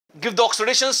Give the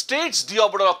oxidation states, d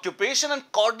orbital occupation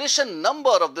and coordination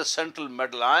number of the central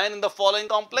metal ion in the following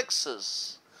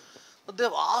complexes. So they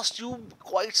have asked you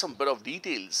quite some bit of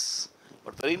details,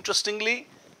 but very interestingly,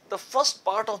 the first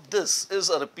part of this is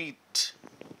a repeat,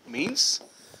 means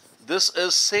this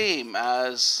is same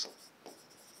as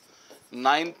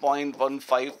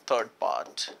 9.15 third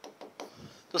part.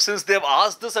 So since they have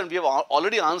asked this and we have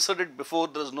already answered it before,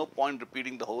 there is no point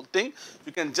repeating the whole thing.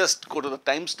 You can just go to the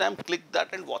timestamp, click that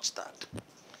and watch that.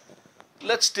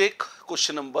 Let's take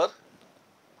question number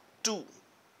 2.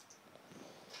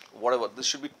 Whatever, this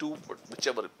should be 2, but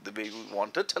whichever the way you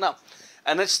want it. Now,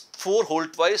 NH4 whole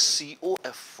twice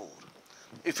COF4.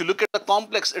 If you look at the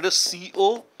complex, it is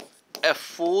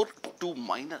COF4 2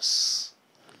 minus.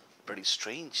 Pretty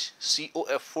strange.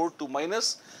 COF4 2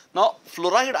 minus. Now,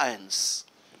 fluoride ions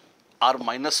are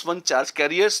 -1 charge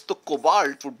carriers, so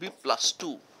cobalt would be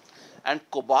 +2. And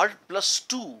cobalt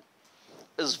 +2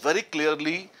 is very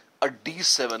clearly a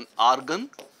D7, argon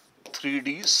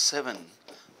 3D7.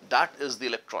 That is the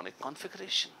electronic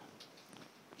configuration.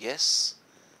 Yes.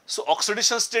 So,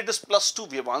 oxidation state is +2,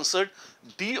 we have answered.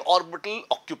 D orbital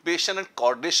occupation and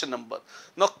coordination number.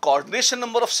 Now, coordination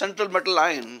number of central metal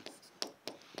ion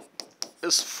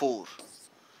is 4.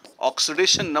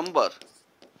 Oxidation number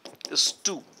is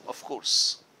 2, of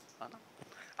course.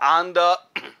 And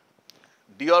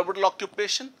d orbital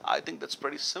occupation, I think that's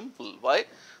pretty simple. Why?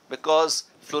 Because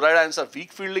fluoride ions are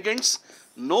weak field ligands.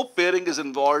 No pairing is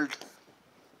involved.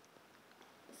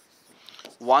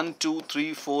 1, 2,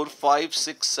 3, 4, 5,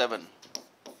 6, 7.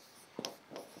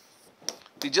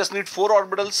 We just need 4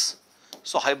 orbitals.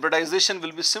 So hybridization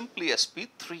will be simply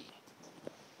sp3.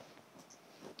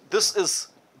 This is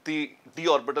the d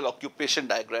orbital occupation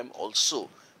diagram also,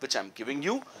 which I am giving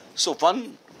you. So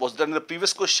 1 was done in the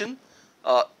previous question,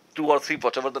 2 or 3,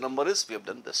 whatever the number is, we have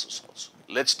done this also.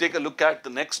 Let's take a look at the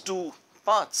next 2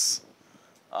 parts.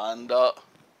 And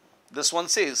this one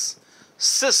says,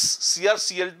 cis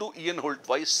CrCl2 En whole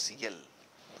twice Cl.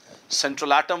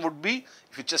 Central atom would be,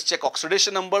 if you just check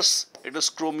oxidation numbers, it is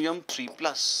chromium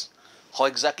 3+. How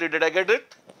exactly did I get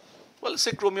it? Well,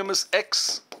 say chromium is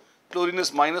X, chlorine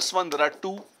is -1, there are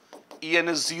 2, En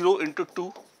is 0 into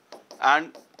 2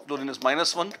 and chlorine is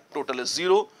 -1, total is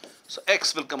 0. So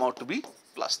X will come out to be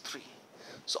 +3.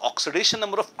 So oxidation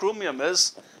number of chromium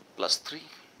is +3.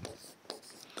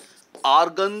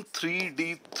 Argon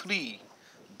 3D3,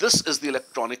 this is the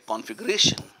electronic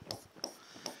configuration.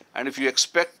 And if you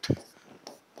expect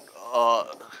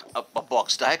a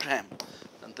box diagram,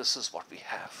 then this is what we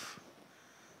have.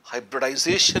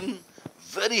 Hybridization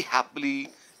very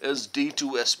happily is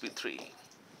D2sp3.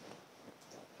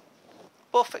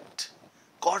 Perfect.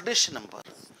 Coordination number.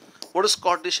 What is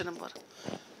coordination number?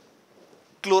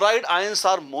 Chloride ions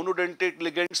are monodentate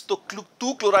ligands. So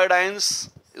 2 chloride ions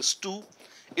is 2.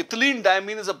 Ethylene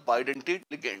diamine is a bidentate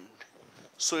ligand.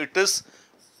 So it is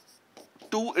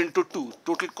 2 into 2.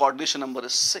 Total coordination number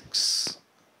is 6.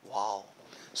 Wow.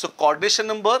 So coordination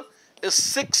number is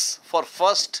 6 for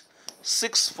first,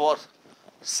 6 for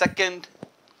second,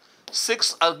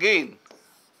 6 again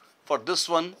for this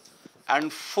one,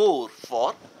 and 4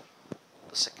 for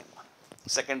the second one.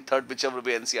 Second, third, whichever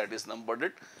way NCERT is numbered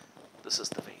it, this is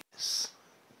the way it is.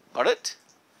 Got it?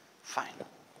 Fine.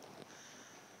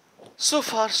 So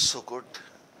far, so good.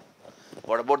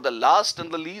 What about the last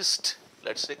and the least?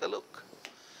 Let's take a look.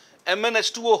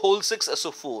 MnH2O whole 6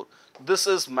 SO4. This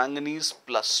is manganese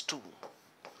 +2.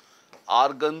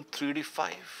 Argon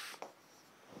 3D5.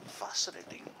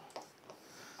 Fascinating.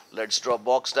 Let's draw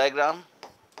box diagram.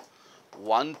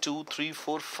 1, 2, 3,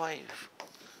 4, 5.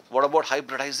 What about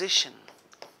hybridization?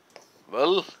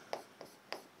 Well,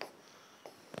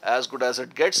 as good as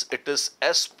it gets, it is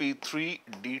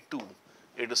sp3d2.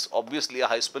 It is obviously a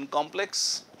high spin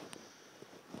complex.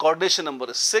 Coordination number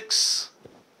is 6.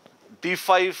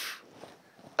 D5,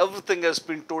 everything has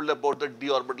been told about the d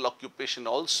orbital occupation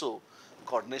also.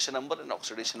 Coordination number and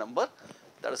oxidation number.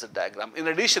 That is a diagram. In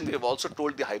addition, we have also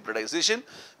told the hybridization,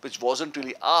 which wasn't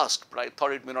really asked, but I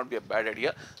thought it may not be a bad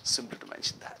idea simply to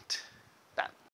mention that.